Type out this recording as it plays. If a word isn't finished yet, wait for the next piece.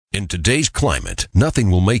In today's climate,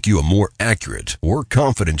 nothing will make you a more accurate or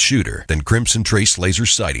confident shooter than Crimson Trace laser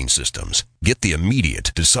sighting systems. Get the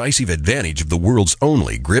immediate, decisive advantage of the world's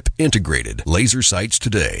only grip-integrated laser sights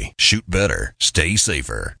today. Shoot better. Stay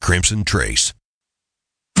safer. Crimson Trace.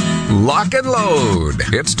 Lock and load.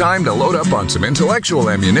 It's time to load up on some intellectual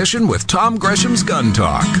ammunition with Tom Gresham's Gun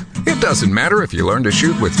Talk. It doesn't matter if you learn to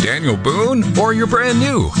shoot with Daniel Boone or you're brand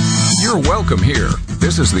new. You're welcome here.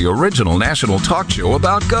 This is the original national talk show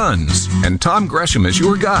about guns, and Tom Gresham is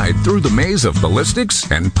your guide through the maze of ballistics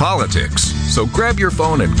and politics. So grab your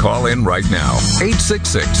phone and call in right now,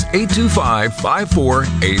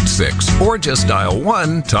 866-825-5486, or just dial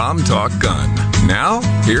 1-TOM-TALK-GUN. Now,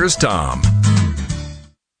 here's Tom.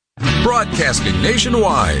 Broadcasting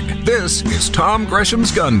nationwide, this is Tom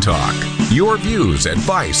Gresham's Gun Talk. Your views,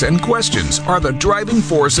 advice, and questions are the driving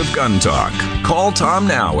force of gun talk. Call Tom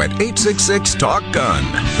now at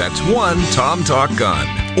 866-TALK-GUN. That's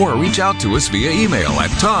 1-TOM-TALK-GUN. Or reach out to us via email at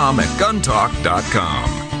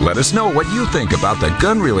tom@guntalk.com. Let us know what you think about the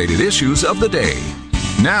gun-related issues of the day.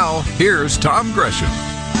 Now, here's Tom Gresham.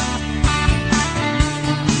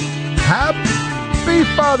 Happy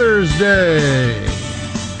Father's Day!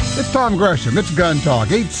 It's Tom Gresham. It's Gun Talk.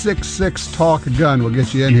 866-TALK-GUN will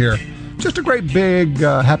get you in here. Just a great big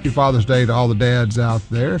Happy Father's Day to all the dads out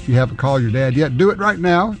there. If you haven't called your dad yet, do it right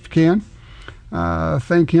now if you can.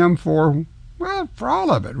 Thank him for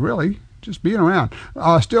all of it, really. Just being around.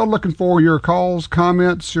 Still looking for your calls,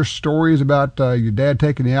 comments, your stories about your dad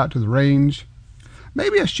taking you out to the range.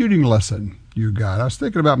 Maybe a shooting lesson you got. I was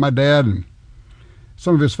thinking about my dad and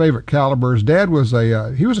some of his favorite calibers. Dad was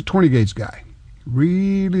he was a 20 gauge guy.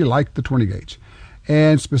 Really liked the 20 gauge.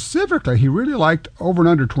 And specifically, he really liked over and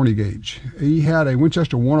under 20 gauge. He had a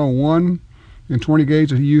Winchester 101 in 20 gauge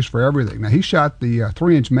that he used for everything. Now, he shot the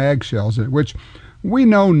 3-inch mag shells, which we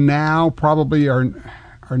know now probably are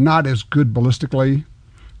not as good ballistically.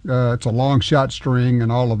 It's a long shot string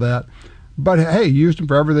and all of that. But, hey, he used them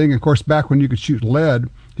for everything. Of course, back when you could shoot lead,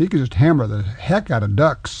 he could just hammer the heck out of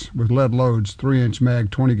ducks with lead loads, 3-inch mag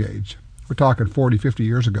 20 gauge. We're talking 40, 50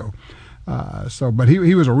 years ago. But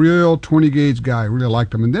he was a real 20 gauge guy. Really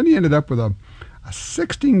liked them. And then he ended up with a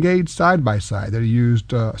 16 gauge side by side that he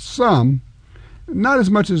used some, not as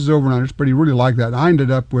much as his over and unders, but he really liked that. And I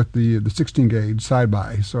ended up with the 16 gauge side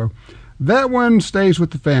by. So that one stays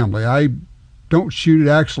with the family. I don't shoot it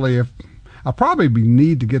actually. I'll probably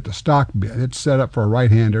need to get the stock bent. It's set up for a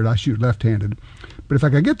right-hander, and I shoot left-handed. But if I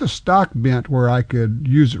could get the stock bent where I could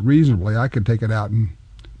use it reasonably, I could take it out and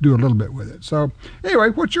do a little bit with it. So anyway,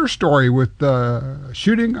 what's your story with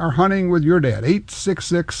shooting or hunting with your dad?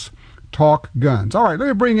 866-TALK-GUNS. All right, let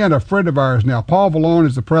me bring in a friend of ours now. Paul Vallone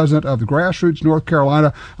is the president of the Grassroots North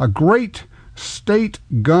Carolina, a great state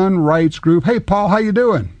gun rights group. Hey, Paul, how you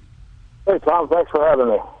doing? Hey, Tom, thanks for having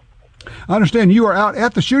me. I understand you are out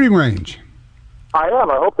at the shooting range. I am.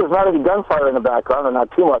 I hope there's not any gunfire in the background, or not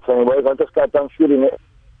too much anyways. I just got done shooting it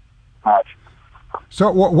match.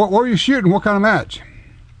 So what were you shooting? What kind of match?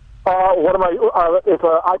 It's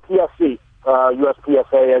a IPSC,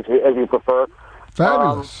 USPSA, as you prefer.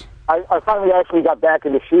 Fabulous. I finally actually got back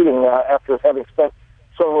into shooting after having spent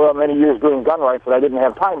so many years doing gun rights that I didn't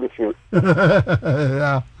have time to shoot.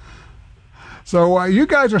 Yeah. So you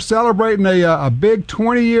guys are celebrating a big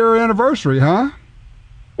 20-year anniversary, huh?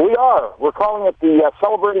 We are. We're calling it the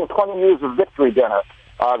Celebrating 20 Years of Victory Dinner.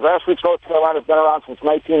 Grassroots North Carolina's been around since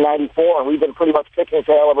 1994, and we've been pretty much kicking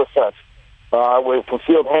tail ever since. With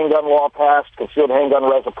concealed handgun law passed, concealed handgun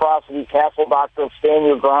reciprocity, castle doctrine, stand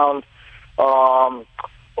your ground.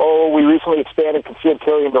 We recently expanded concealed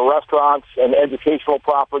carry into restaurants and educational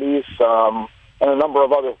properties, and a number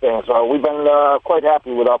of other things. We've been quite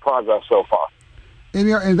happy with our progress so far.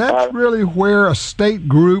 And that's really where a state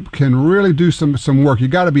group can really do some work. You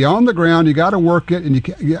got to be on the ground, you got to work it, and you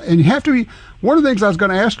have to be. One of the things I was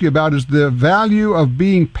going to ask you about is the value of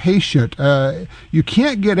being patient. You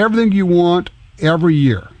can't get everything you want every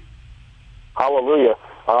year. Hallelujah.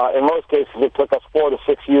 In most cases, it took us 4 to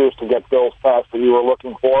 6 years to get bills passed that we were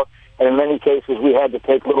looking for, and in many cases, we had to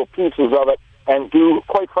take little pieces of it and do,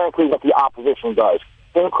 quite frankly, what the opposition does: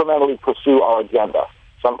 incrementally pursue our agenda.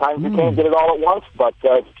 Sometimes you can't get it all at once, but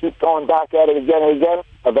if you keep going back at it again and again,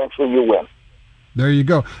 eventually you win. There you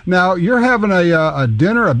go. Now, you're having a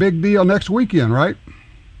dinner, a big deal next weekend, right?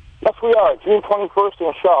 Yes, we are. June 21st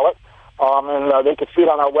in Charlotte. And they can see it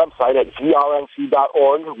on our website at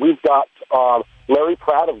grnc.org. We've got Larry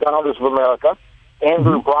Pratt of Gun Owners of America,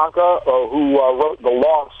 Andrew Branca, who wrote The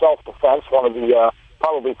Law of Self-Defense, one of the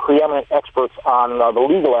probably preeminent experts on the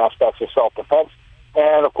legal aspects of self-defense,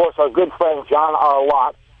 and, of course, our good friend John R.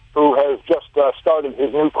 Lott, who has just started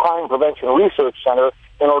his new Crime Prevention Research Center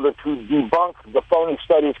in order to debunk the phony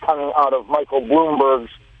studies coming out of Michael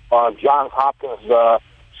Bloomberg's Johns Hopkins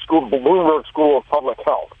Bloomberg School of Public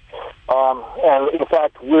Health. And in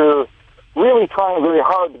fact, we're really trying very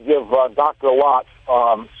hard to give Dr. Lott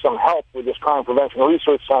some help with this Crime Prevention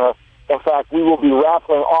Research Center. In fact, we will be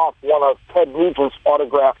raffling off one of Ted Nugent's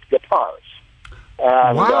autographed guitars.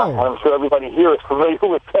 And wow. I'm sure everybody here is familiar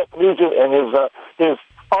with Ted Nugent and his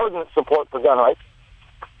ardent support for gun rights.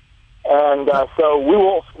 And so we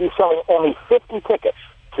will be selling only 50 tickets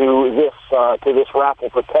to this raffle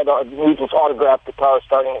for Ted Nugent's autographed guitar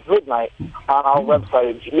starting at midnight on our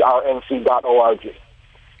website at grnc.org.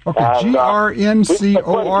 Okay,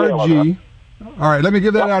 grnc.org. All right, let me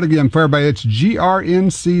give that out again for everybody. It's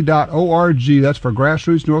grnc.org. That's for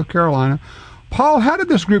Grassroots North Carolina. Paul, how did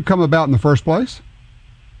this group come about in the first place?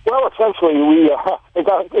 Well, essentially,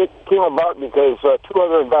 it came about because two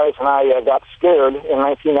other guys and I got scared in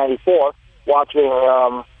 1994 watching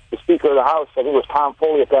the Speaker of the House, I think it was Tom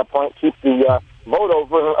Foley at that point, keep the vote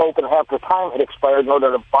open after time had expired in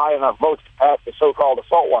order to buy enough votes to pass the so-called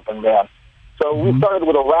assault weapon ban. So we started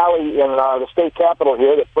with a rally in the state capitol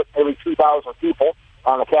here that put nearly 2,000 people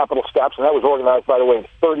on the Capitol steps, and that was organized, by the way, in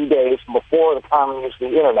 30 days before the common use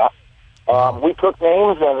of the Internet. We took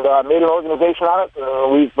names and made an organization on it,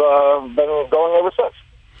 and we've been going ever since.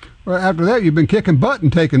 Well, after that, you've been kicking butt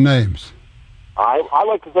and taking names. I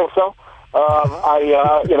like to think so.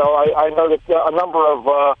 I know that a number of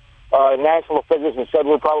national figures have said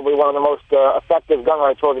we're probably one of the most effective gun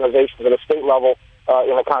rights organizations at a state level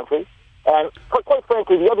in the country. And quite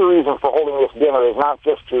frankly, the other reason for holding this dinner is not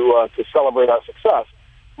just to celebrate our success,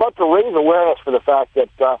 but to raise awareness for the fact that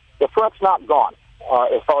the threat's not gone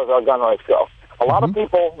as far as our gun rights go. A lot of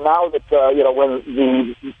people, now that, when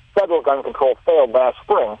the federal gun control failed last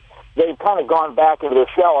spring, they've kind of gone back into their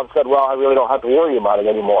shell and said, well, I really don't have to worry about it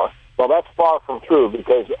anymore. Well, that's far from true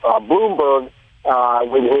because Bloomberg,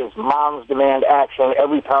 with his Moms Demand Action,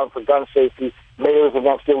 Every Town for Gun Safety, Mayors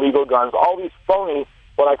Against Illegal Guns, all these phony,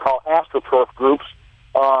 what I call AstroTurf groups,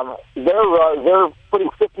 they're putting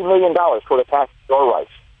 $50 million toward attacking your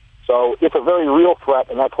rights. So it's a very real threat,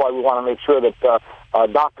 and that's why we want to make sure that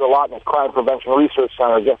Dr. Lott and his Crime Prevention Research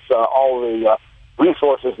Center gets all the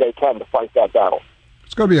resources they can to fight that battle.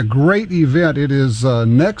 It's going to be a great event. It is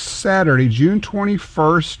next Saturday, June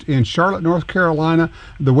 21st in Charlotte, North Carolina.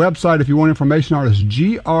 The website, if you want information on it, is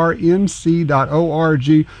grnc.org.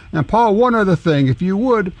 And Paul, one other thing, if you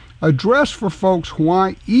would, address for folks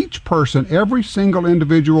why each person, every single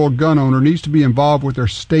individual gun owner, needs to be involved with their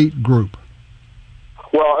state group.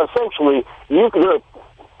 Well, essentially,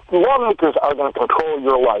 lawmakers are going to control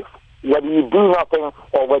your life, whether you do nothing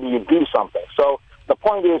or whether you do something. So the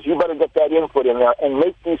point is, you better get that input in there and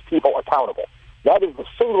make these people accountable. That is the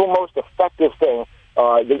single most effective thing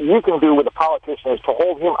that you can do with a politician, is to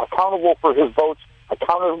hold him accountable for his votes,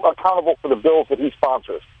 accountable for the bills that he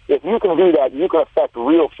sponsors. If you can do that, you can affect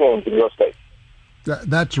real change in your state.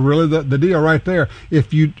 That's really the deal right there.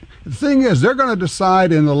 The thing is, they're going to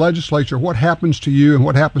decide in the legislature what happens to you and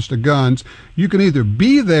what happens to guns. You can either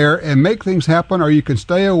be there and make things happen, or you can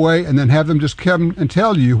stay away and then have them just come and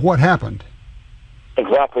tell you what happened.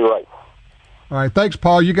 Exactly right. All right, thanks,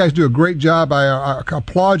 Paul. You guys do a great job. I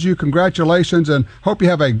applaud you. Congratulations, and hope you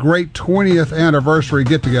have a great 20th anniversary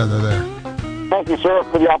get-together there. Thank you, sir,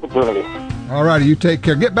 for the opportunity. All righty, you take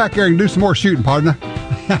care. Get back there and do some more shooting, partner.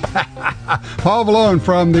 Paul Vallone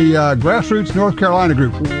from the Grassroots North Carolina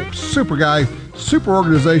group. Super guy, super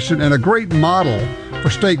organization, and a great model for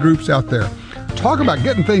state groups out there. Talk about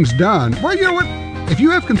getting things done. Well, you know what? If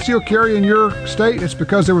you have concealed carry in your state, it's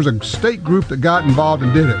because there was a state group that got involved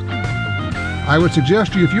and did it. I would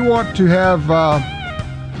suggest you, if you want to have a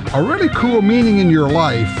really cool meaning in your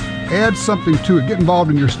life, add something to it. Get involved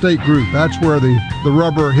in your state group. That's where the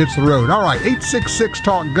rubber hits the road. All right,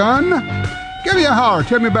 866-TALK-GUN. Give me a holler.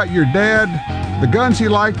 Tell me about your dad, the guns he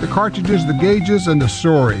liked, the cartridges, the gauges, and the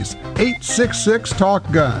stories.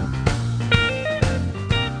 866-TALK-GUN.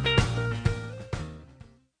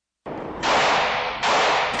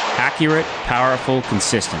 Accurate, powerful,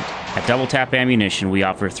 consistent. At Double Tap Ammunition, we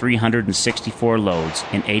offer 364 loads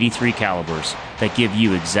in 83 calibers that give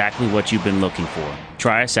you exactly what you've been looking for.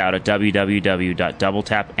 Try us out at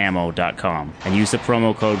www.doubletapammo.com and use the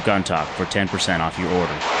promo code GUNTALK for 10% off your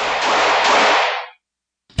order.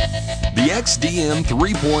 The XDM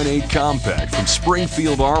 3.8 Compact from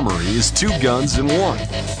Springfield Armory is 2 guns in 1.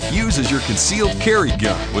 Use as your concealed carry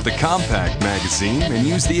gun with a compact magazine and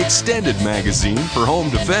use the extended magazine for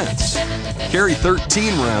home defense. Carry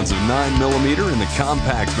 13 rounds of 9mm in the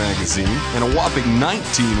compact magazine and a whopping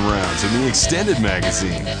 19 rounds in the extended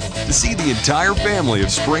magazine. To see the entire family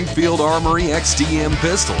of Springfield Armory XDM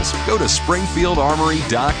pistols, go to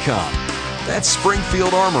SpringfieldArmory.com. That's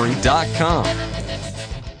SpringfieldArmory.com.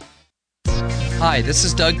 Hi, this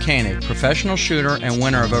is Doug Koenig, professional shooter and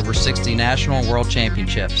winner of over 60 national and world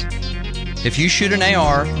championships. If you shoot an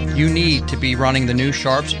AR, you need to be running the new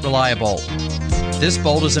Sharps Reliabolt. This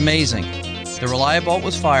bolt is amazing. The Reliabolt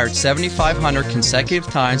was fired 7,500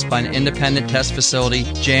 consecutive times by an independent test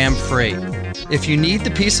facility, jam-free. If you need the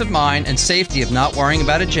peace of mind and safety of not worrying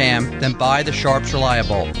about a jam, then buy the Sharps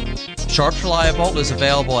Reliabolt. Sharps Reliabolt is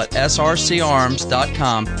available at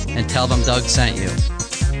srcarms.com and tell them Doug sent you.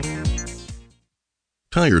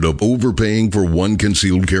 Tired of overpaying for one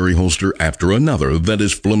concealed carry holster after another that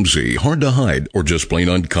is flimsy, hard to hide, or just plain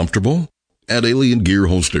uncomfortable? At Alien Gear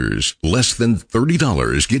Holsters, less than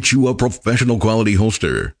 $30 gets you a professional quality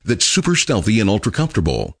holster that's super stealthy and ultra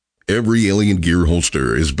comfortable. Every Alien Gear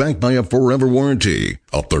holster is backed by a forever warranty,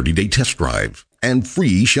 a 30-day test drive, and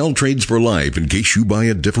free shell trades for life in case you buy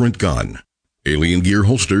a different gun.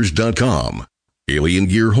 AlienGearHolsters.com.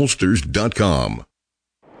 AlienGearHolsters.com.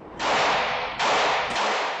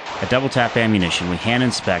 At Double Tap Ammunition, we hand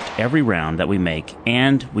inspect every round that we make,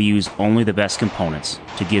 and we use only the best components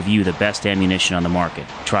to give you the best ammunition on the market.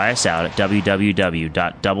 Try us out at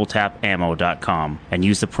www.doubletapammo.com and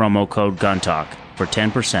use the promo code GUNTALK for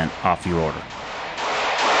 10% off your order.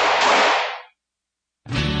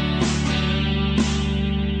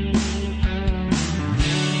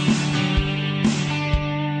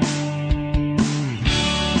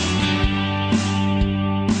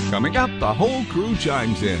 Coming up, the whole crew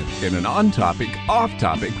chimes in an on-topic,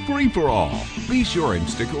 off-topic free-for-all. Be sure and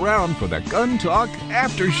stick around for the Gun Talk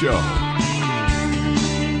After Show.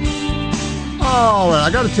 All right,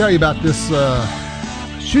 I got to tell you about this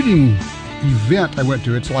shooting event I went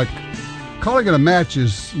to. It's like calling it a match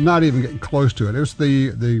is not even getting close to it. It was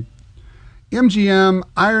the MGM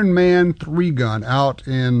Ironman 3-gun out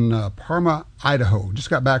in Parma, Idaho.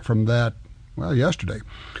 Just got back from that, yesterday.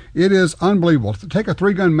 It is unbelievable. Take a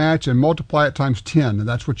 3-gun match and multiply it times 10, and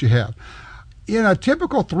that's what you have. In a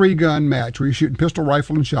typical 3-gun match where you're shooting pistol,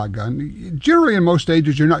 rifle, and shotgun, generally in most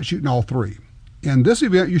stages you're not shooting all 3. In this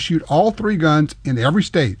event, you shoot all 3 guns in every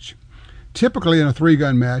stage. Typically in a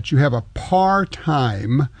 3-gun match, you have a par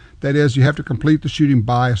time. That is, you have to complete the shooting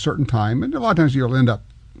by a certain time, and a lot of times you'll end up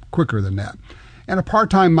quicker than that. And a par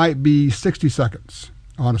time might be 60 seconds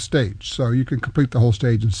on a stage, so you can complete the whole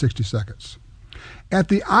stage in 60 seconds. At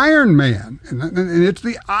the Ironman, and it's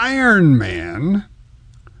the Ironman,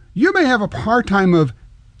 you may have a par time of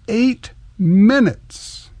 8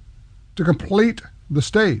 minutes to complete the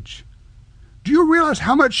stage. Do you realize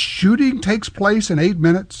how much shooting takes place in 8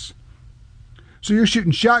 minutes? So you're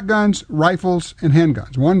shooting shotguns, rifles, and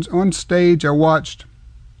handguns. One stage I watched,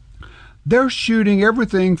 they're shooting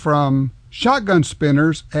everything from shotgun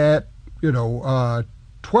spinners at 12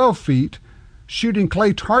 feet, shooting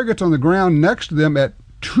clay targets on the ground next to them at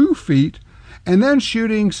 2 feet, and then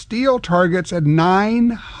shooting steel targets at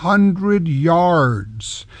 900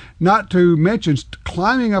 yards. Not to mention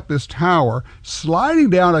climbing up this tower, sliding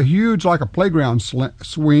down a huge, like a playground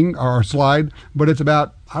swing or slide, but it's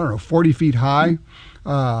about, 40 feet high,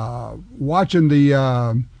 watching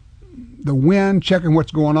the wind, checking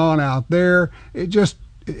what's going on out there.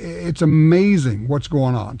 It's amazing what's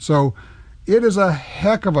going on. So it is a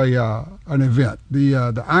heck of an event. The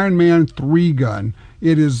Ironman 3-gun.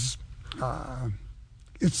 It is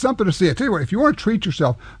it's something to see. I tell you what, if you want to treat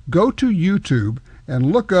yourself, go to YouTube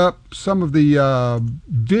and look up some of the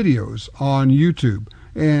videos on YouTube,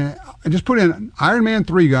 and just put in Ironman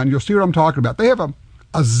 3-gun. You'll see what I'm talking about. They have a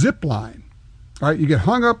zip line. All right, you get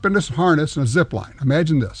hung up in this harness and a zip line.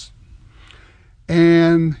 Imagine this.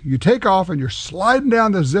 And you take off and you're sliding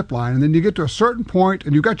down the zip line, and then you get to a certain point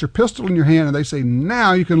and you've got your pistol in your hand, and they say,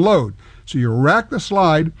 now you can load. So you rack the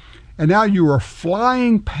slide, and now you are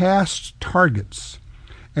flying past targets.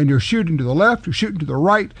 And you're shooting to the left, you're shooting to the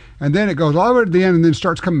right, and then it goes all the way to the end and then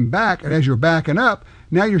starts coming back. And as you're backing up,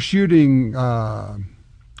 now you're shooting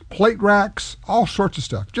plate racks, all sorts of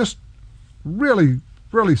stuff. Just really,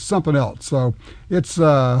 really something else. So it's...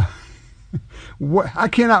 I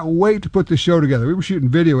cannot wait to put this show together. We were shooting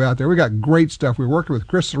video out there. We got great stuff. We were working with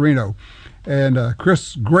Chris Serino. And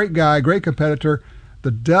Chris, great guy, great competitor.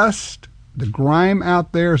 The dust, the grime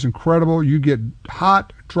out there is incredible. You get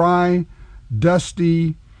hot, dry,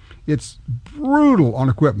 dusty. It's brutal on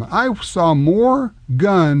equipment. I saw more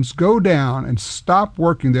guns go down and stop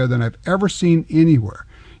working there than I've ever seen anywhere.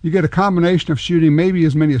 You get a combination of shooting maybe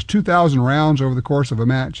as many as 2,000 rounds over the course of a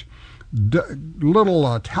match.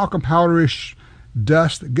 Little talcum powderish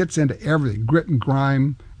dust that gets into everything, grit and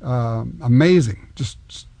grime. Amazing.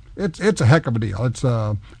 It's a heck of a deal.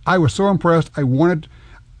 I was so impressed.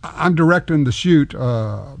 I'm directing the shoot,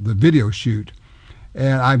 the video shoot,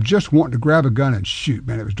 and I'm just wanting to grab a gun and shoot.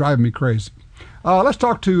 Man, it was driving me crazy. Let's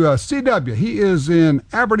talk to CW. He is in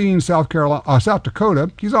Aberdeen, South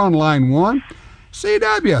Dakota. He's on line 1.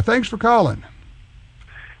 CW, thanks for calling.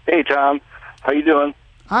 Hey, Tom. How you doing?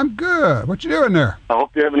 I'm good. What you doing there? I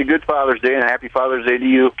hope you're having a good Father's Day, and happy Father's Day to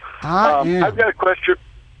you. I've got a question.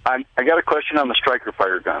 I got a question on the striker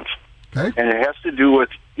fire guns. Okay. And it has to do with,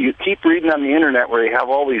 you keep reading on the internet where they have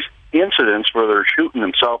all these incidents where they're shooting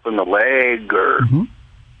themselves in the leg or... Mm-hmm.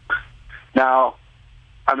 Now,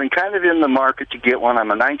 I've been kind of in the market to get one.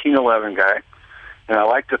 I'm a 1911 guy, and I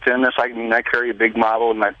like the thinness. I carry a big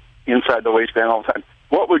model in my inside the waistband all the time.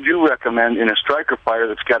 What would you recommend in a striker fire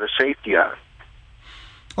that's got a safety on it?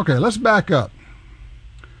 Okay, let's back up.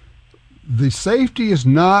 The safety is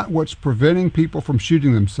not what's preventing people from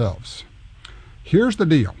shooting themselves. Here's the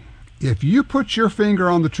deal. If you put your finger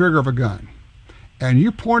on the trigger of a gun and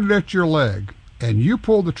you point it at your leg and you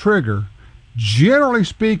pull the trigger, generally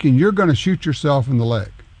speaking, you're going to shoot yourself in the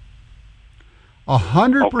leg.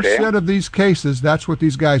 100% of these cases, that's what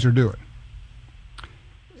these guys are doing.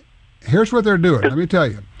 Here's what they're doing. Let me tell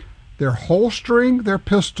you. They're holstering their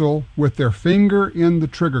pistol with their finger in the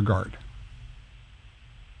trigger guard.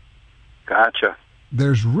 Gotcha.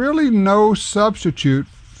 There's really no substitute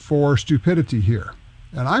for stupidity here.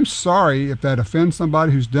 And I'm sorry if that offends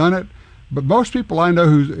somebody who's done it, but most people I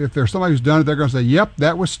know, if there's somebody who's done it, they're going to say, yep,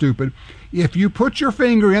 that was stupid. If you put your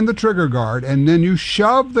finger in the trigger guard and then you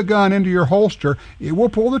shove the gun into your holster, it will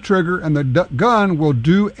pull the trigger and the gun will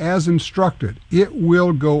do as instructed. It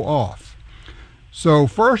will go off. So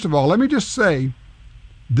first of all, let me just say,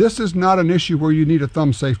 this is not an issue where you need a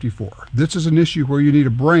thumb safety for. This is an issue where you need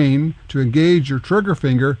a brain to engage your trigger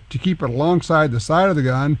finger to keep it alongside the side of the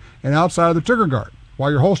gun and outside of the trigger guard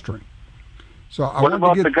while you're holstering. So what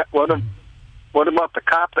about the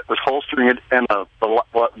cop that was holstering it and the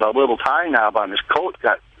little tie knob on his coat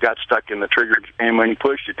got stuck in the trigger, and when he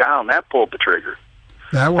pushed it down, that pulled the trigger?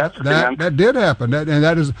 That did happen,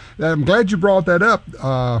 I'm glad you brought that up.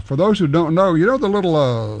 For those who don't know, you know the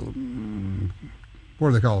little what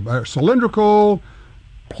do they call them? Cylindrical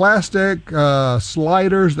plastic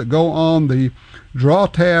sliders that go on the draw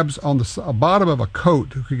tabs on the bottom of a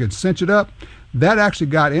coat. You can cinch it up. That actually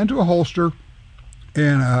got into a holster,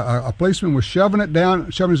 and a policeman was shoving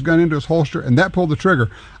his gun into his holster, and that pulled the trigger.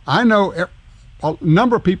 I know a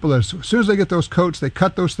number of people, as soon as they get those coats, they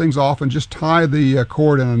cut those things off and just tie the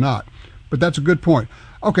cord in a knot. But that's a good point.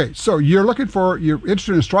 Okay, so you're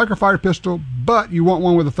interested in a striker fire pistol, but you want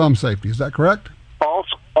one with a thumb safety. Is that correct?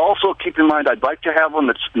 Also, keep in mind, I'd like to have one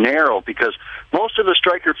that's narrow, because most of the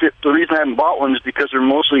striker, the reason I haven't bought one is because they're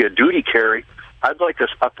mostly a duty carry. I'd like a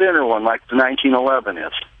thinner one like the 1911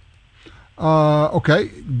 is. Okay,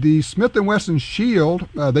 the Smith & Wesson Shield,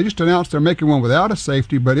 they just announced they're making one without a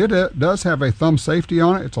safety, but it does have a thumb safety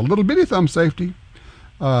on it. It's a little bitty thumb safety,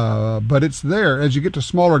 but it's there. As you get to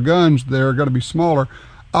smaller guns, they're going to be smaller.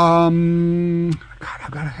 You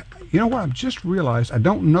know what? I've just realized, I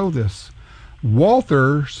don't know this.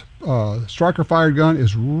 Walther's striker-fired gun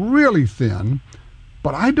is really thin,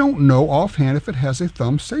 but I don't know offhand if it has a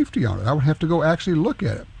thumb safety on it. I would have to go actually look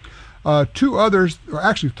at it. 2 others, or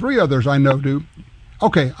actually 3 others I know do.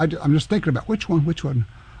 Okay, I'm just thinking about which one.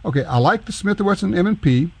 Okay, I like the Smith & Wesson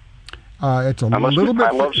M&P. It's a little bit.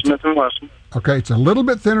 I love Smith & Wesson. Okay, it's a little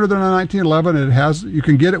bit thinner than a 1911. You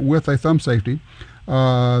can get it with a thumb safety.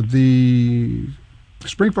 The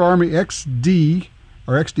Springfield Army XD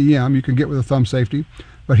or XDM you can get with a thumb safety.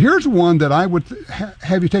 But here's one that I would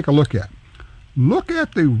have you take a look at. Look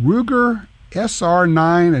at the Ruger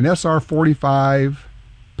SR9 and SR45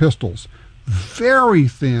 pistols. Very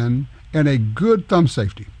thin and a good thumb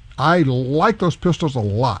safety. I like those pistols a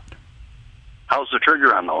lot. How's the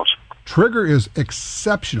trigger on those? Trigger is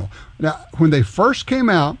exceptional. Now, when they first came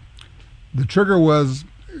out, the trigger was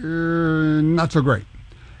not so great.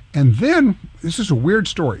 And then, this is a weird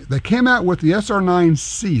story. They came out with the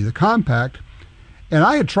SR9C, the compact, and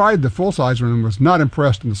I had tried the full-size one and was not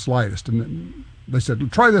impressed in the slightest. And they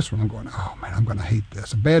said, try this one. I'm going, oh man, I'm going to hate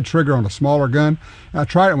this. A bad trigger on a smaller gun. And I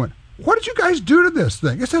tried it and went, what did you guys do to this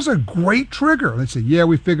thing? This has a great trigger. And they said, yeah,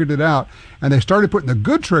 we figured it out. And they started putting the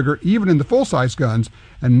good trigger even in the full-size guns.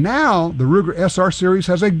 And now the Ruger SR series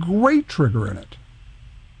has a great trigger in it.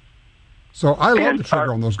 So I love the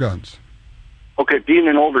trigger on those guns. Okay, being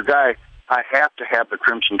an older guy, I have to have the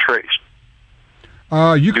Crimson Trace.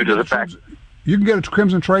 You can get a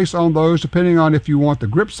Crimson Trace on those depending on if you want the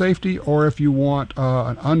grip safety or if you want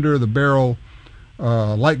an under-the-barrel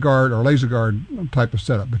light guard or laser guard type of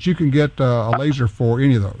setup. But you can get a laser for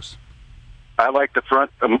any of those. I like the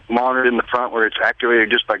front monitor in the front where it's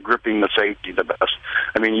activated just by gripping the safety the best.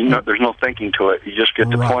 I mean, there's no thinking to it. You just get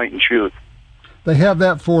to point and shoot. They have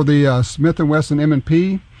that for the Smith & Wesson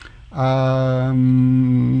M&P.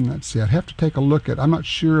 Let's see. I'd have to take a look at. I'm not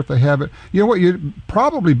sure if they have it. You know what? You're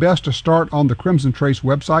probably best to start on the Crimson Trace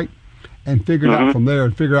website and figure it out from there,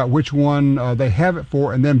 and figure out which one they have it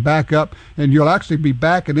for, and then back up, and you'll actually be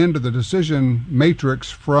backing into the decision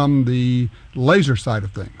matrix from the laser side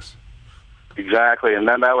of things. Exactly, and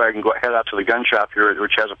then that way I can head out to the gun shop here,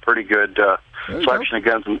 which has a pretty good selection of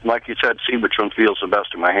guns, and like you said, see which one feels the best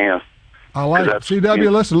in my hand. I like it.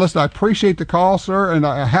 CW, listen, I appreciate the call, sir, and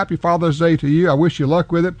a happy Father's Day to you. I wish you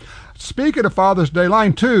luck with it. Speaking of Father's Day,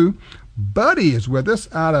 line 2, Buddy is with us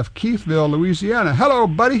out of Keithville, Louisiana. Hello,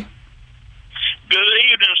 Buddy. Good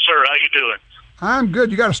evening, sir. How you doing? I'm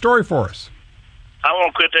good. You got a story for us? I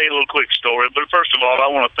want to tell you a little quick story, but first of all, I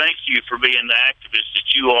want to thank you for being the activist that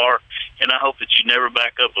you are, and I hope that you never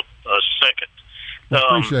back up a second.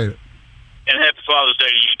 Appreciate it. And happy Father's Day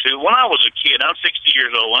to you, too. When I was a kid, I'm 60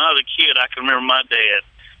 years old. When I was a kid, I can remember my dad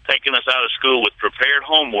taking us out of school with prepared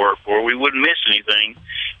homework where we wouldn't miss anything.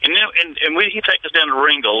 And he'd take us down to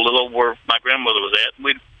Ringgold, where my grandmother was at.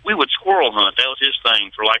 We would squirrel hunt. That was his thing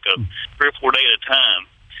for like a 3 or 4 day at a time.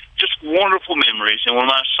 Just wonderful memories. And when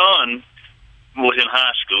my son was in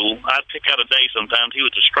high school, I'd pick out a day sometimes. He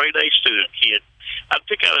was a straight A student kid. I'd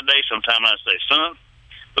pick out a day sometime and I'd say, son,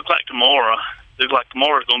 looks like tomorrow's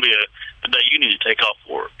going to be a day you need to take off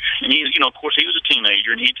work. And of course, he was a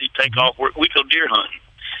teenager and he'd take off work. We'd go deer hunting.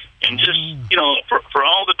 And just, for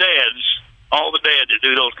all the dads that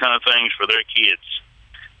do those kind of things for their kids,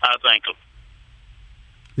 I thank them.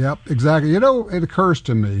 Yep, exactly. It occurs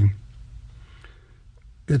to me,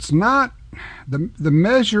 it's not the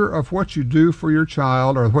measure of what you do for your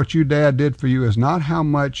child or what your dad did for you is not how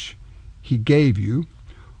much he gave you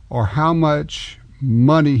or how much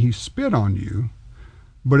money he spent on you,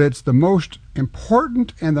 but it's the most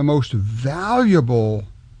important and the most valuable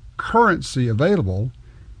currency available.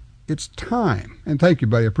 It's time. And thank you,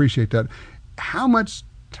 buddy. I appreciate that. How much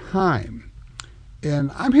time?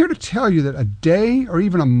 And I'm here to tell you that a day or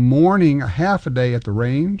even a morning, a half a day at the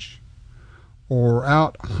range, or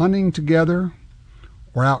out hunting together,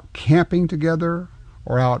 or out camping together,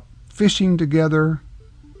 or out fishing together,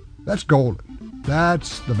 that's golden.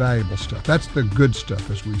 That's the valuable stuff. That's the good stuff,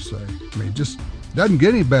 as we say. I mean, it just doesn't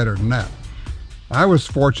get any better than that. I was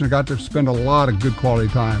fortunate, got to spend a lot of good quality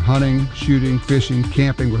time hunting, shooting, fishing,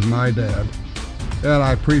 camping with my dad, and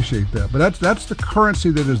I appreciate that. But that's the currency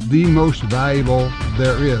that is the most valuable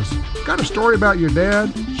there is. Got a story about your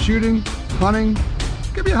dad, shooting, hunting?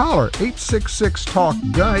 Give me a holler.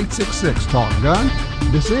 866-TALK-GUN,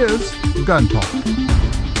 866-TALK-GUN. This is Gun Talk.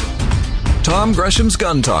 Tom Gresham's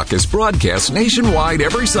Gun Talk is broadcast nationwide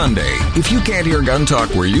every Sunday. If you can't hear Gun Talk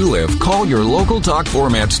where you live, call your local talk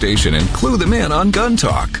format station and clue them in on Gun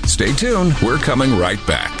Talk. Stay tuned. We're coming right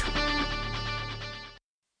back.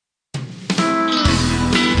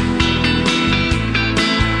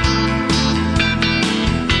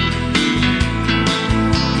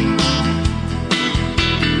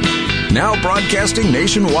 Now broadcasting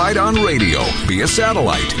nationwide on radio, via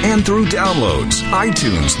satellite, and through downloads,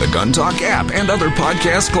 iTunes, the Gun Talk app, and other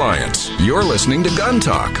podcast clients. You're listening to Gun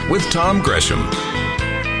Talk with Tom Gresham.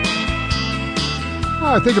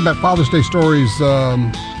 I think about Father's Day stories.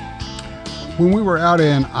 When we were out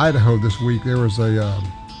in Idaho this week, there was a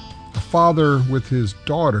father with his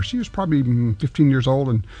daughter. She was probably 15 years old,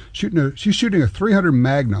 and she's shooting a 300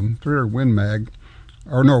 Magnum, 300 Win Mag.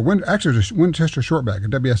 Actually, it's a Winchester short bag, a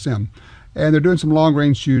WSM. And they're doing some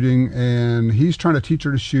long-range shooting, and he's trying to teach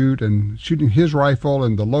her to shoot, and shooting his rifle,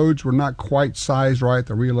 and the loads were not quite sized right,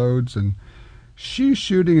 the reloads. And she's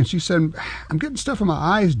shooting, and she said, I'm getting stuff in my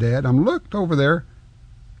eyes, Dad. I'm looked over there,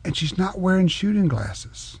 and she's not wearing shooting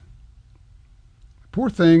glasses. Poor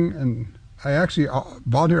thing. And I actually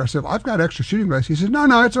volunteered. I said, I've got extra shooting glasses. He said,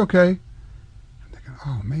 no, it's okay. I'm thinking,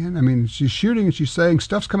 oh, man. I mean, she's shooting, and she's saying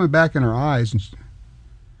stuff's coming back in her eyes, and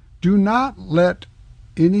do not let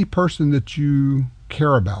any person that you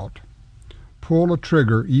care about pull a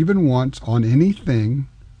trigger even once on anything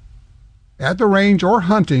at the range or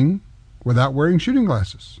hunting without wearing shooting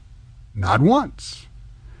glasses. Not once.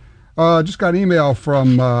 Just got an email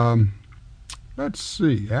from, let's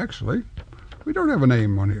see, actually, We don't have a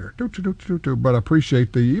name on here. But I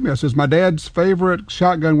appreciate the email. It says, my dad's favorite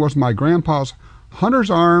shotgun was my grandpa's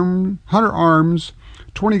Hunter Arms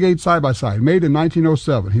 20-gauge side-by-side, made in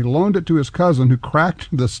 1907. He loaned it to his cousin who cracked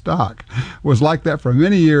the stock. Was like that for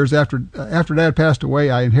many years. After Dad passed away,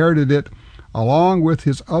 I inherited it along with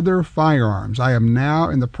his other firearms. I am now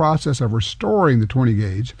in the process of restoring the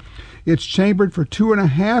 20-gauge. It's chambered for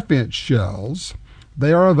 2.5-inch shells.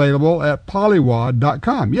 They are available at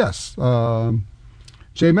Polywad.com. Yes,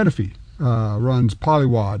 Jay Menifee runs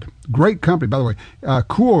Polywad. Great company, by the way.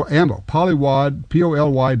 Cool ammo, Polywad,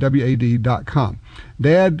 Polywad.com.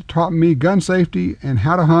 Dad taught me gun safety and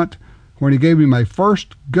how to hunt when he gave me my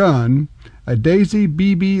first gun, a Daisy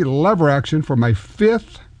BB lever action, for my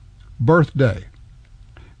 5th birthday.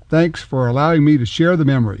 Thanks for allowing me to share the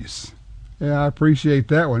memories. Yeah, I appreciate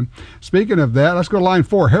that one. Speaking of that, let's go to line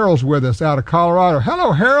 4. Harold's with us out of Colorado.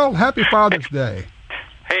 Hello, Harold. Happy Father's Day.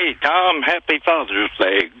 Hey, Tom. Happy Father's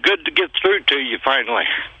Day. Good to get through to you finally.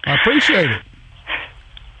 I appreciate it.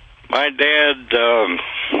 My dad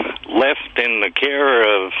left in the care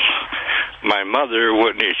of my mother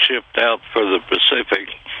when he shipped out for the Pacific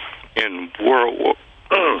in World War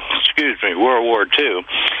II.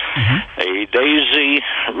 Mm-hmm. A Daisy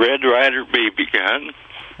Red Ryder BB gun.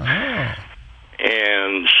 Oh.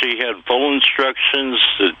 And she had full instructions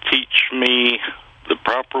to teach me the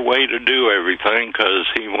proper way to do everything because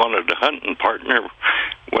he wanted a hunting partner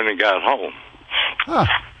when he got home. Huh.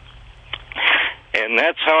 And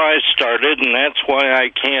that's how I started, and that's why I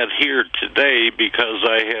can't hear today, because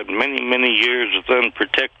I had many, many years of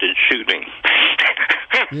unprotected shooting.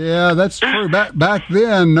 Yeah, that's true. Back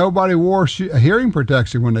then, nobody wore hearing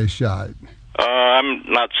protection when they shot. I'm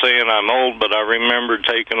not saying I'm old, but I remember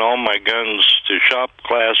taking all my guns to shop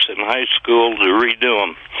class in high school to redo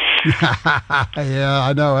them. Yeah,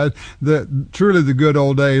 I know. Truly the good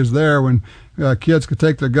old days there when kids could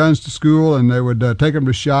take their guns to school and they would take them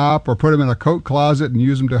to shop or put them in a coat closet and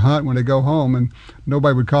use them to hunt when they go home, and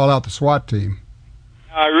nobody would call out the SWAT team.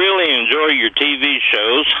 I really enjoy your TV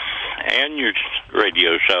shows and your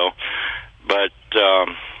radio show, but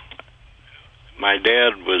my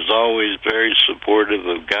dad was always very supportive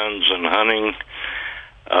of guns and hunting.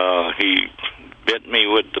 He bit me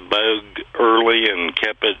with the bug early and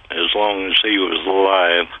kept it as long as he was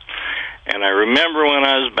alive. And I remember when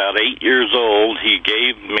I was about 8 years old, he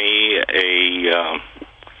gave me a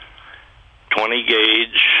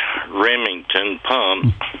 20-gauge Remington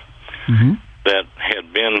pump that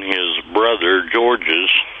had been his brother George's.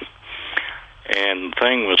 And the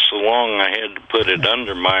thing was so long I had to put it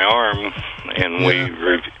under my arm, and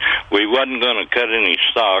we wasn't going to cut any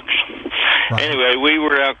stocks. Right. Anyway, we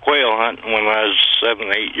were out quail hunting when I was 7,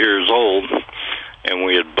 8 years old, and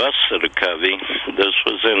we had busted a covey. This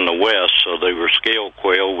was in the west, so they were scale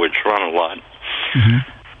quail, which run a lot. Mm-hmm.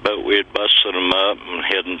 But we had busted them up and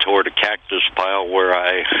heading toward a cactus pile where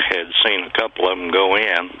I had seen a couple of them go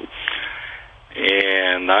in.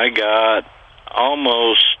 And I got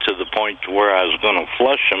almost to the point to where I was going to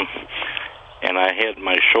flush them, and I had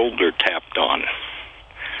my shoulder tapped on.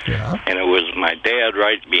 Yeah. And it was my dad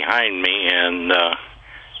right behind me, and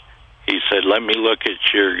he said, "Let me look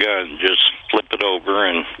at your gun, just flip it over."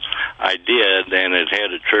 And I did, and it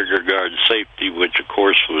had a trigger guard safety, which of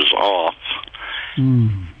course was off.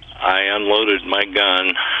 I unloaded my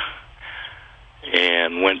gun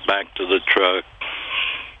and went back to the truck,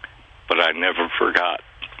 but I never forgot.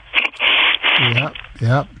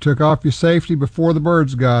 Yep. Took off your safety before the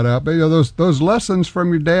birds got up. You know, those lessons from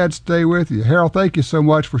your dad stay with you. Harold, thank you so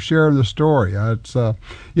much for sharing the story. By the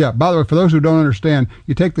way, for those who don't understand,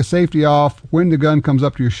 you take the safety off when the gun comes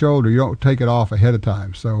up to your shoulder. You don't take it off ahead of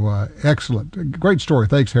time. So, excellent. Great story.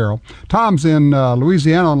 Thanks, Harold. Tom's in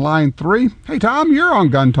Louisiana on line 3. Hey, Tom, you're on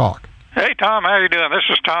Gun Talk. Hey, Tom, how you doing? This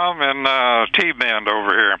is Tom in T-Bend over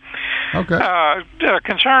here. Okay.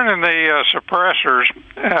 Concerning the suppressors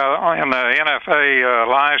in the NFA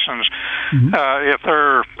license, if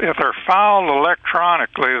they're filed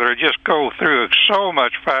electronically, they just go through so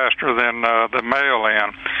much faster than the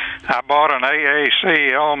mail-in. I bought an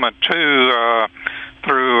AAC Element 2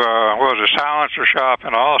 through Silencer Shop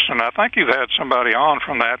in Austin. I think you've had somebody on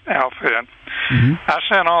from that outfit. I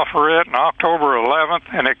sent off for it on October 11th,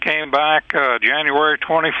 and it came back January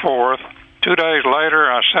 24th. 2 days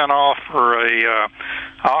later, I sent off for a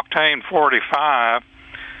Octane 45,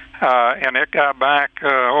 and it got back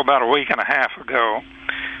about a week and a half ago.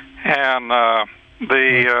 And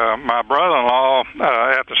my brother-in-law,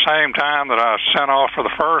 at the same time that I sent off for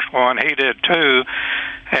the first one, he did too,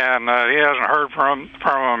 and he hasn't heard from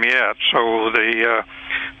him yet. So the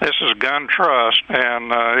This is Gun Trust,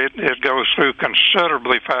 and it goes through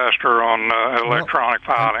considerably faster on electronic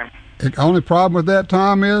filing. The only problem with that,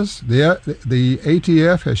 Tom, is the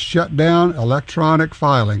ATF has shut down electronic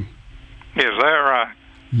filing. Is that right?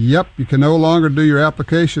 Yep, you can no longer do your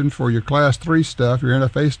application for your Class 3 stuff, your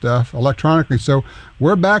NFA stuff, electronically. So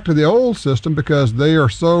we're back to the old system because they are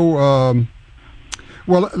so...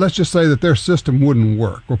 well, let's just say that their system wouldn't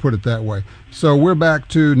work. We'll put it that way. So we're back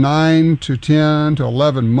to 9 to 10 to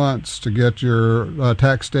 11 months to get your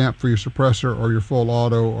tax stamp for your suppressor or your full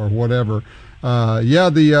auto or whatever.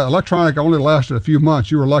 The electronic only lasted a few months.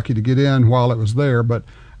 You were lucky to get in while it was there, but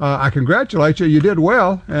I congratulate you. You did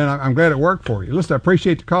well, and I'm glad it worked for you. Listen, I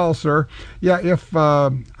appreciate the call, sir. Yeah,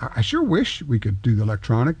 I sure wish we could do the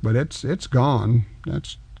electronic, but it's gone.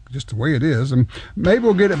 That's just the way it is, and maybe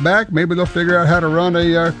we'll get it back. Maybe they'll figure out how to run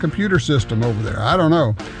a computer system over there. I don't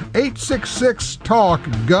know.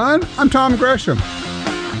 866-TALK-GUN. I'm Tom Gresham.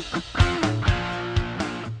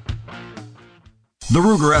 The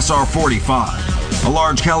Ruger SR-45, a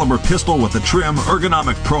large caliber pistol with a trim,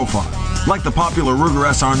 ergonomic profile. Like the popular Ruger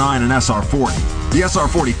SR-9 and SR-40, the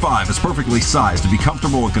SR-45 is perfectly sized to be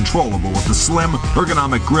comfortable and controllable with a slim,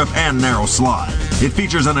 ergonomic grip and narrow slide. It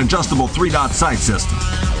features an adjustable 3-dot sight system,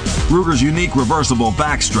 Ruger's unique reversible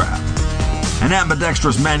back strap, an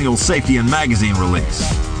ambidextrous manual safety and magazine release,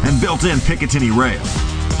 and built-in Picatinny rail.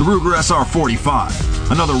 The Ruger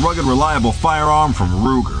SR-45, another rugged, reliable firearm from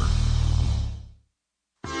Ruger.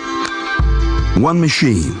 One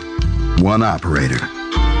machine, one operator.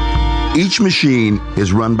 Each machine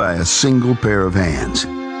is run by a single pair of hands.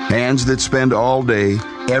 Hands that spend all day,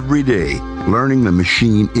 every day, learning the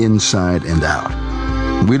machine inside and out.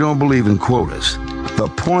 We don't believe in quotas. The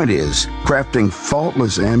point is crafting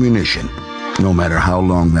faultless ammunition, no matter how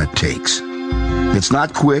long that takes. It's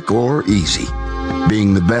not quick or easy.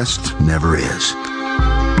 Being the best never is.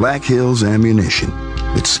 Black Hills Ammunition.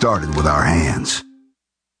 It started with our hands.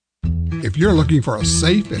 If you're looking for a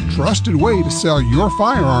safe and trusted way to sell your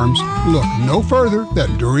firearms, look no further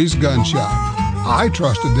than Dury's Gun Shop. I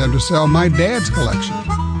trusted them to sell my dad's collection.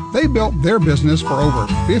 They built their business for over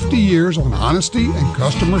 50 years on honesty and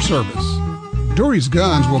customer service. Dury's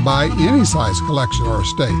Guns will buy any size collection or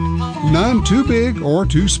estate, none too big or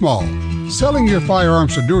too small. Selling your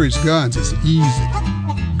firearms to Dury's Guns is easy.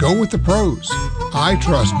 Go with the pros. I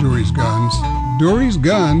trust Dury's Guns.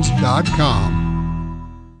 DurysGuns.com.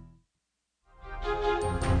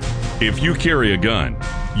 If you carry a gun,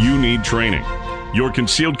 you need training. Your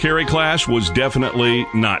concealed carry class was definitely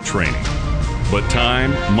not training. But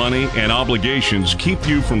time, money, and obligations keep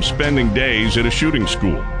you from spending days at a shooting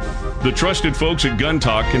school. The trusted folks at Gun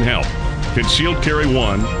Talk can help. Concealed Carry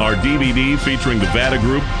 1, our DVD featuring the VADA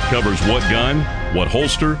Group, covers what gun, what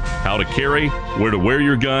holster, how to carry, where to wear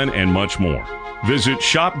your gun, and much more. Visit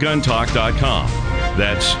shopguntalk.com.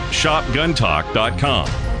 That's shopguntalk.com.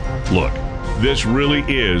 Look, this really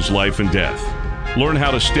is life and death. Learn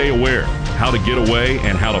how to stay aware, how to get away,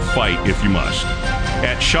 and how to fight if you must.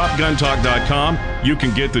 At shopguntalk.com, you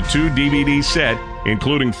can get the 2 DVD set,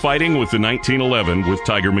 including Fighting with the 1911 with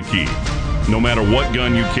Tiger McKee. No matter what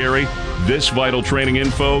gun you carry, this vital training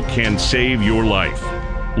info can save your life.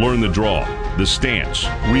 Learn the draw, the stance,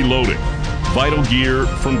 reloading, vital gear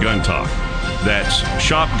from Gun Talk. That's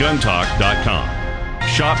shopguntalk.com.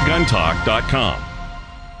 shopguntalk.com.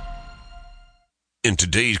 In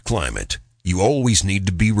today's climate, you always need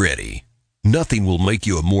to be ready. Nothing will make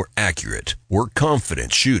you a more accurate or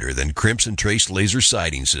confident shooter than Crimson Trace laser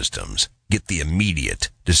sighting systems. Get the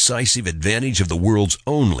immediate, decisive advantage of the world's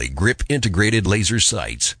only grip-integrated laser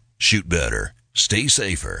sights. Shoot better. Stay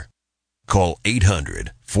safer. Call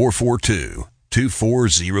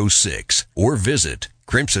 800-442-2406 or visit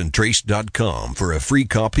crimsontrace.com for a free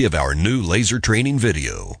copy of our new laser training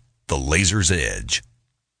video, The Laser's Edge.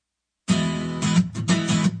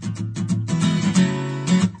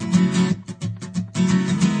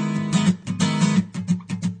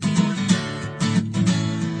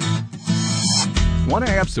 Want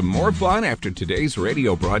to have some more fun after today's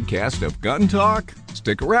radio broadcast of Gun Talk?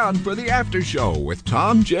 Stick around for the after show with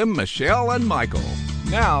Tom, Jim, Michelle, and Michael.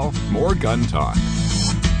 Now, more Gun Talk.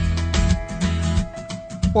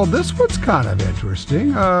 Well, this one's kind of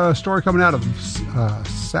interesting. A story coming out of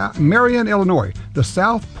Marion, Illinois. The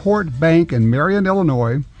Southport Bank in Marion,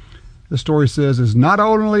 Illinois, the story says, is not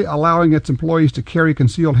only allowing its employees to carry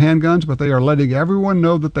concealed handguns, but they are letting everyone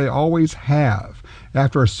know that they always have,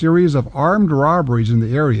 after a series of armed robberies in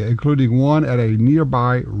the area, including one at a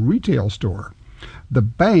nearby retail store. The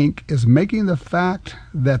bank is making the fact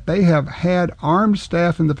that they have had armed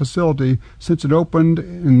staff in the facility since it opened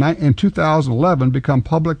in 2011 become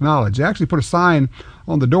public knowledge. They actually put a sign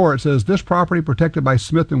on the door. It says, "This property protected by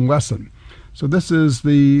Smith & Wesson." So this is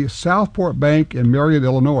the Southport Bank in Marion,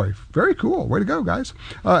 Illinois. Very cool. Way to go, guys.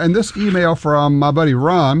 And this email from my buddy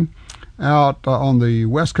Ron out on the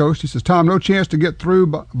West Coast. He says, "Tom, no chance to get through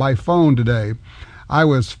by phone today. I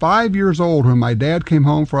was 5 years old when my dad came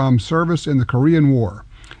home from service in the Korean War.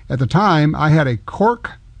 At the time, I had a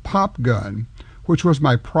cork pop gun, which was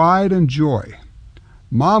my pride and joy.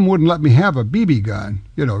 Mom wouldn't let me have a BB gun.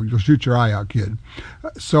 You know, you'll shoot your eye out, kid.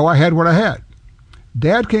 So I had what I had.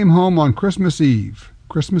 Dad came home on Christmas Eve,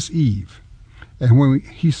 and when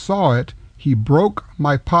he saw it, he broke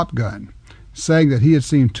my pop gun, saying that he had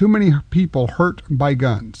seen too many people hurt by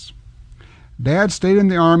guns. Dad stayed in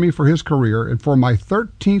the Army for his career, and for my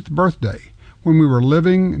 13th birthday, when we were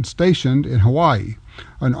living and stationed in Hawaii,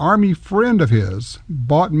 an Army friend of his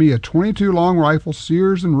bought me a .22 long rifle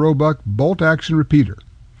Sears and Roebuck bolt-action repeater.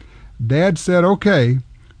 Dad said okay,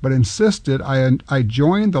 but insisted I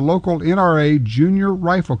join the local NRA Junior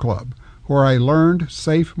Rifle Club, where I learned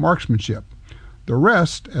safe marksmanship. The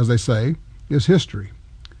rest, as they say, is history.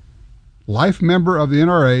 Life member of the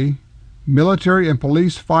NRA, military and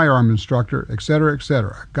police firearm instructor, etc.,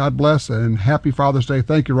 etc. God bless and happy Father's Day."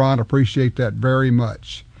 Thank you, Ron. Appreciate that very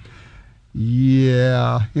much.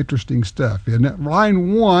 Yeah, interesting stuff, isn't it?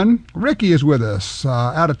 Line 1, Ricky is with us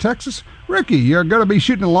out of Texas. Ricky, you're going to be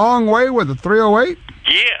shooting a long way with a .308?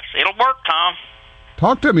 Yes, it'll work, Tom.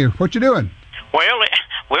 Talk to me. What you doing? Well,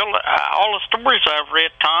 all the stories I've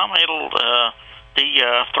read, Tom, the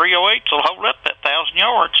 .308s will hold up that 1,000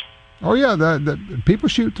 yards. Oh yeah, the people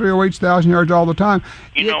shoot .308s 1,000 yards all the time.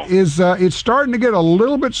 It's starting to get a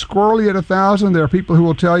little bit squirrely at 1,000. There are people who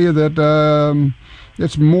will tell you that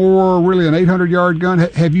it's more really an 800-yard gun.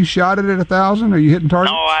 Have you shot it at 1,000? Are you hitting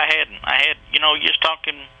targets? No, I hadn't. I had, just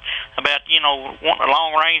talking about, wanting a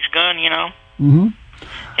long-range gun, Mm-hmm.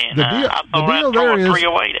 And I thought I'd throw a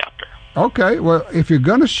 .308 out there. Okay, well, if you're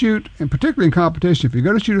going to shoot, and particularly in competition, if you're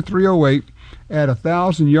going to shoot a .308 at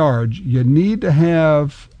 1,000 yards, you need to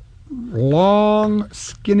have long,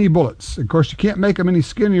 skinny bullets. Of course, you can't make them any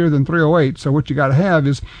skinnier than .308, so what you got to have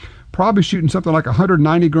is probably shooting something like a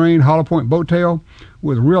 190 grain hollow point boat tail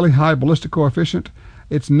with really high ballistic coefficient.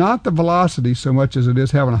 It's not the velocity so much as it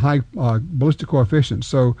is having a high ballistic coefficient.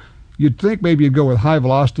 So you'd think maybe you'd go with high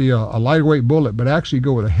velocity, a lighter weight bullet, but actually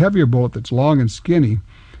go with a heavier bullet that's long and skinny.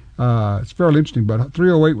 It's fairly interesting, but a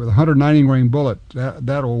 .308 with a 190 grain bullet,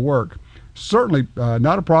 that'll work. Certainly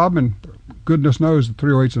not a problem, and goodness knows the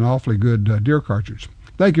 .308's an awfully good deer cartridge.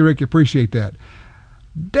 Thank you, Ricky. Appreciate that.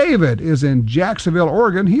 David is in Jacksonville,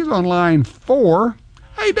 Oregon. He's on line 4.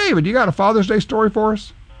 Hey, David, you got a Father's Day story for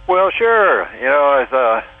us? Well, sure. It's,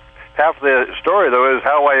 half the story, though, is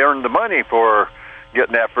how I earned the money for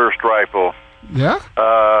getting that first rifle. Yeah?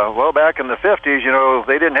 Well, back in the 50s,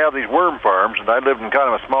 they didn't have these worm farms, and I lived in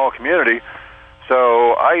kind of a small community.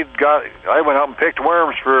 So I went out and picked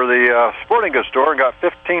worms for the sporting goods store and got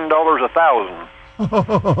 $15 1,000.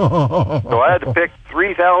 So I had to pick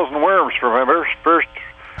 3,000 worms for my first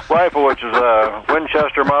rifle, which is a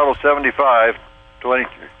Winchester Model 75,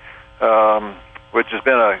 which has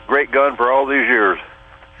been a great gun for all these years.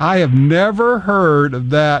 I have never heard of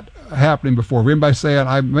that happening before. Anybody saying,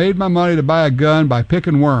 I made my money to buy a gun by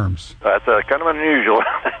picking worms. That's kind of unusual.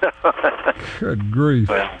 Good grief.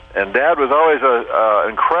 And Dad was always an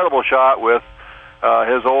incredible shot with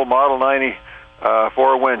his old Model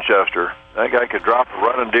 94 Winchester. That guy could drop a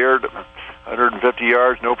running deer to 150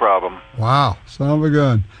 yards, no problem. Wow, son of a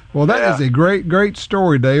gun. Well, that is a great, great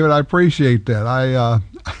story, David. I appreciate that.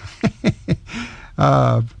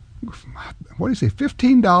 What do you say,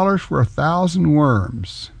 $15 for 1,000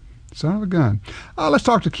 worms. Son of a gun. Let's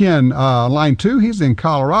talk to Ken, line 2. He's in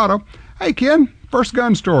Colorado. Hey, Ken, first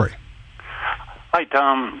gun story. Hi,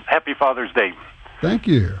 Tom. Happy Father's Day. Thank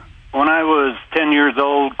you. When I was 10 years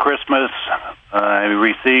old, Christmas, I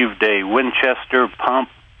received a Winchester pump,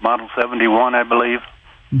 Model 71, I believe.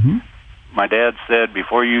 Mm-hmm. My dad said,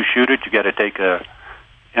 before you shoot it, you got to take a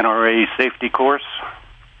NRA safety course.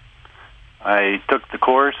 I took the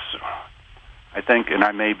course, I think, and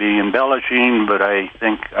I may be embellishing, but I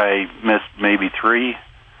think I missed maybe 3.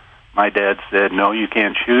 My dad said, no, you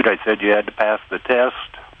can't shoot. I said you had to pass the test.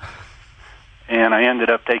 And I ended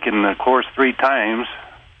up taking the course 3 times.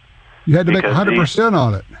 You had to make 100%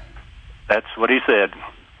 on it. That's what he said.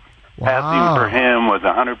 Wow. Passing for him was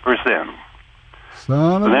 100%.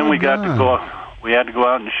 Son of then a we gun. got to go. We had to go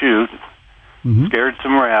out and shoot. Mm-hmm. Scared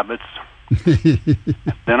some rabbits.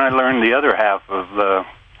 Then I learned the other half of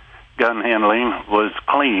gun handling was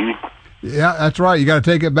clean. Yeah, that's right. You got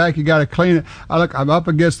to take it back. You got to clean it. I'm up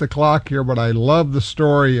against the clock here, but I love the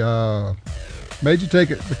story. Made you take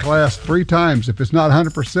the class 3 times. If it's not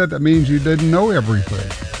 100%, that means you didn't know everything.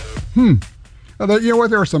 Now, you know what?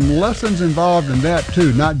 There are some lessons involved in that,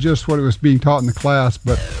 too. Not just what it was being taught in the class,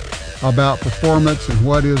 but about performance and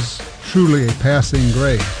what is truly a passing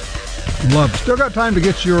grade. Love it. Still got time to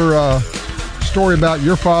get your story about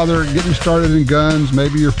your father getting started in guns,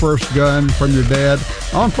 maybe your first gun from your dad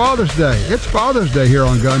on Father's Day. It's Father's Day here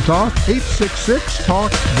on Gun Talk.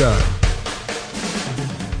 866-TALK-GUN.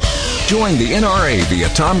 Join the NRA via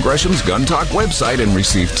Tom Gresham's Gun Talk website and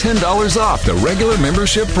receive $10 off the regular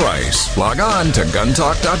membership price. Log on to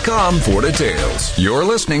guntalk.com for details. You're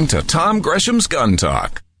listening to Tom Gresham's Gun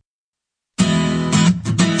Talk.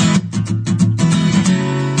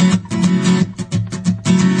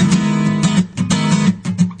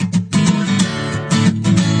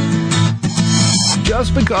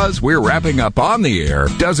 Just because we're wrapping up on the air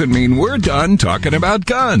doesn't mean we're done talking about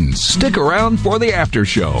guns. Stick around for the after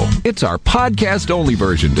show. It's our podcast-only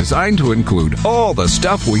version designed to include all the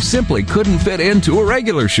stuff we simply couldn't fit into a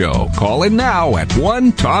regular show. Call in now at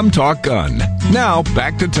 1-TOM-TALK-GUN. Now,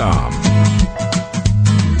 back to Tom.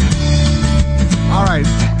 All right.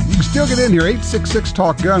 You can still get in here.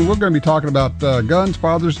 866-TALK-GUN. We're going to be talking about guns,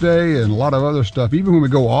 Father's Day, and a lot of other stuff. Even when we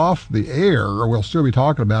go off the air, we'll still be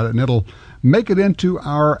talking about it, and it'll make it into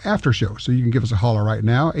our after show. So you can give us a holler right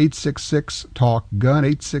now, 866-TALK-GUN,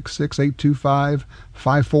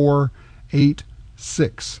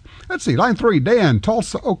 866-825-5486. Let's see, line 3, Dan,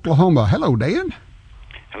 Tulsa, Oklahoma. Hello, Dan.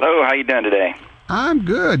 Hello, how you doing today? I'm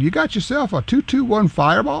good. You got yourself a 221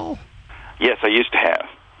 Fireball? Yes, I used to have.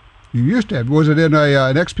 You used to have. Was it in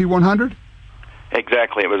an XP100?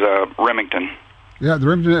 Exactly, it was a Remington. Yeah, the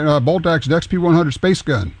Remington bolt-action XP100 space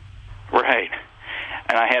gun. Right.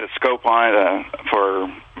 And I had a scope on it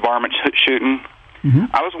for varmint shooting. Mm-hmm.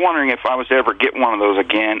 I was wondering if I was to ever get one of those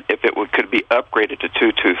again, if it could be upgraded to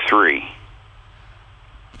 223.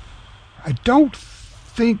 I don't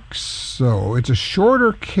think so. It's a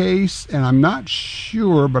shorter case, and I'm not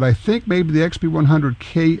sure, but I think maybe the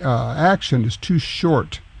XP100K action is too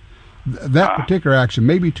short. That particular action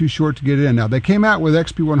may be too short to get in. Now, they came out with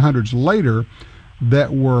XP100s later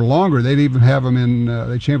that were longer. They'd even have them in,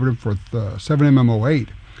 they chambered them for 7mm08.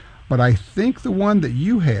 But I think the one that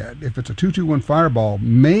you had, if it's a 221 Fireball,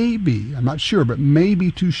 may be, I'm not sure, but may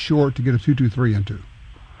be too short to get a 223 into.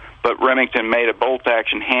 But Remington made a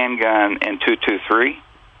bolt-action handgun in 223?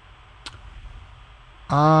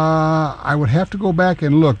 I would have to go back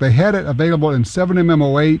and look. They had it available in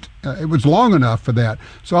 7mm08. It was long enough for that.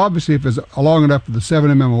 So obviously if it's long enough for the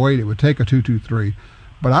 7mm08, it would take a 223.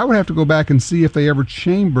 But I would have to go back and see if they ever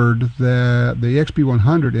chambered the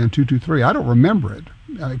XP100 in 223. I don't remember it.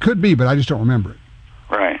 It could be, but I just don't remember it.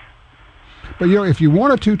 Right. But, you know, if you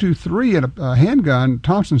want a 223 and a handgun,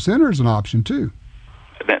 Thompson Center is an option, too.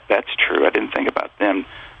 That's true. I didn't think about them.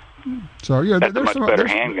 So, yeah, that's a much better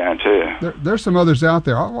handgun, too. There's some others out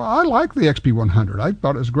there. Well, I like the XP100. I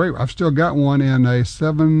thought it was great. I've still got one in a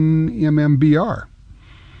 7mm BR.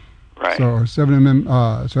 Right. So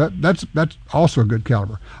 7mm. So that's also a good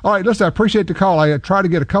caliber. All right, listen. I appreciate the call. I try to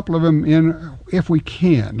get a couple of them in if we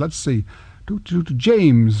can. Let's see. To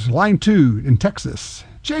James, line 2 in Texas.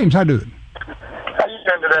 James, how you doing? How you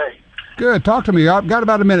doing today? Good. Talk to me. I've got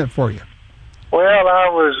about a minute for you. Well, I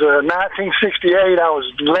was 1968. I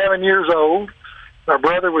was 11 years old. My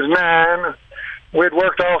brother was 9. We'd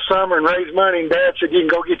worked all summer and raised money, and Dad said, "You can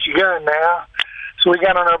go get your gun now." So we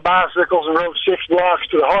got on our bicycles and rode 6 blocks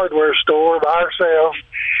to the hardware store by ourselves.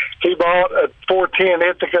 He bought a 410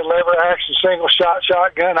 Ithaca lever-action single-shot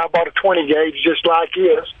shotgun. I bought a 20 gauge just like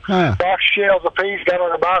his. Box shells apiece, got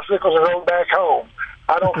on our bicycles and rode back home.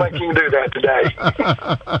 I don't think you can do that today.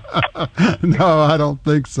 No, I don't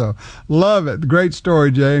think so. Love it. Great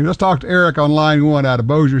story, James. Let's talk to Eric on line 1 out of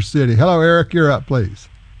Bossier City. Hello, Eric. You're up, please.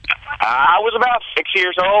 I was about 6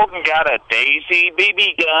 years old and got a Daisy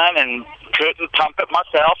BB gun and couldn't pump it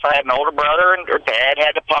myself. I had an older brother, and Dad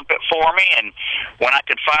had to pump it for me. And when I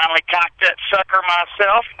could finally cock that sucker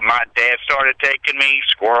myself, my dad started taking me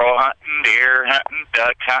squirrel hunting, deer hunting,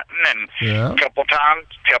 duck hunting, and a couple times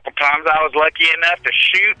I was lucky enough to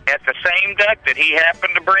shoot at the same duck that he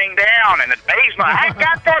happened to bring down. And it amazed me. I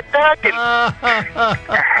got that duck. And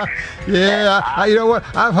yeah, you know what?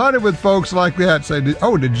 I've hunted with folks like that. Say,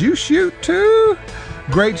 did you shoot too?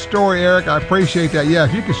 Great story, Eric. I appreciate that. Yeah,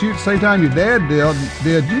 if you could shoot the same time your dad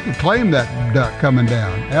did, you could claim that duck coming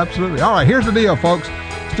down. Absolutely. All right, here's the deal, folks.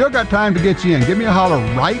 Still got time to get you in. Give me a holler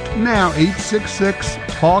right now,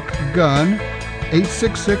 866-TALK-GUN,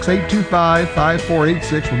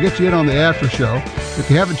 866-825-5486. We'll get you in on the after show. If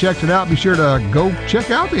you haven't checked it out, be sure to go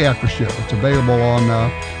check out the after show. It's available on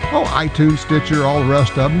iTunes, Stitcher, all the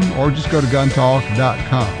rest of them, or just go to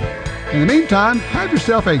guntalk.com. In the meantime, have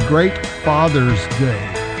yourself a great Father's Day.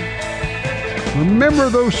 Remember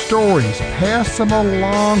those stories. Pass them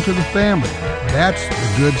along to the family. That's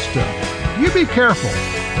the good stuff. You be careful.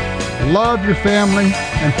 Love your family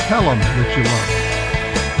and tell them that you love them.